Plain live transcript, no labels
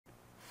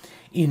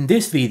In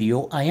this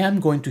video, I am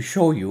going to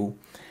show you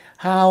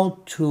how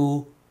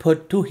to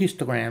put two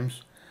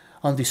histograms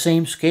on the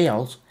same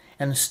scales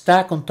and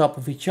stack on top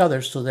of each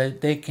other so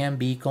that they can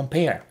be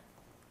compared.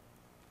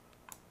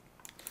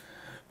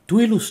 To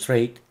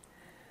illustrate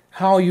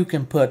how you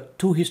can put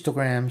two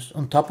histograms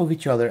on top of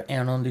each other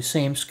and on the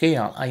same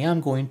scale, I am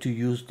going to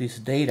use this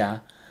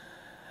data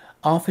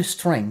of a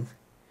strength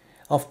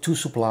of two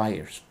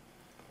suppliers.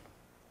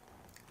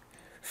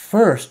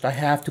 First, I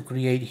have to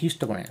create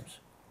histograms.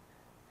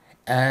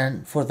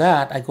 And for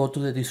that, I go to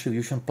the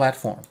distribution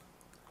platform.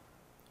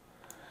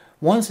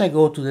 Once I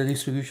go to the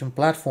distribution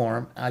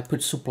platform, I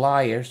put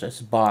suppliers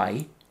as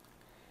by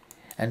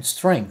and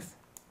strength.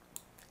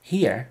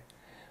 Here,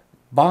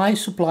 by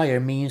supplier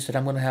means that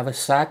I'm going to have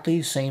exactly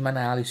the same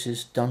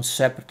analysis done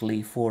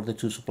separately for the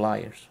two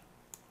suppliers.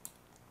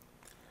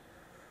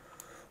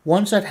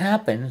 Once that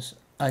happens,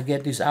 I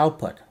get this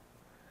output.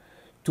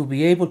 To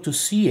be able to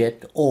see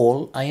it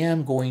all, I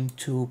am going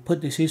to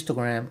put this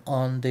histogram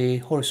on the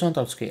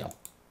horizontal scale.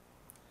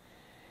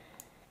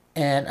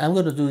 And I'm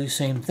going to do the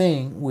same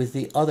thing with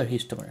the other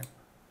histogram.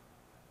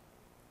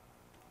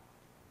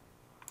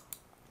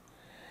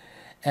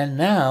 And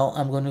now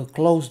I'm going to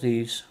close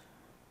these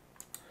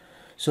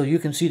so you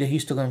can see the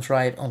histograms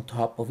right on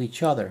top of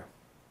each other.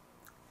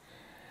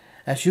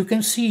 As you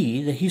can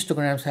see, the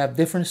histograms have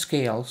different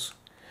scales,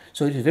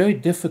 so it is very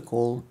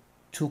difficult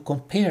to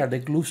compare the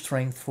glue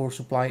strength for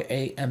supplier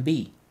A and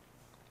B.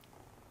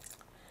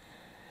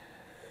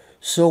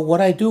 So what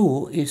I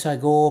do is I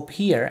go up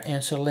here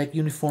and select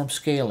uniform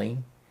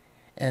scaling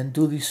and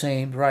do the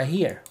same right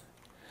here.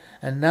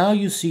 And now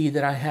you see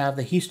that I have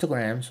the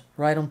histograms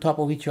right on top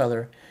of each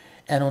other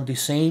and on the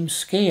same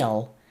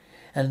scale.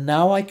 And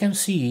now I can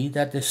see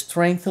that the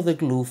strength of the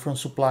glue from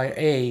supplier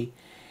A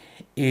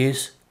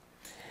is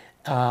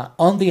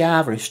on the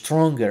average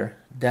stronger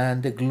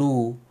than the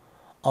glue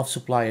of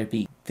supplier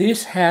B.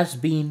 This has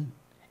been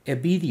a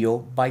video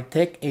by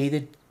Tech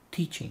Aided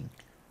Teaching.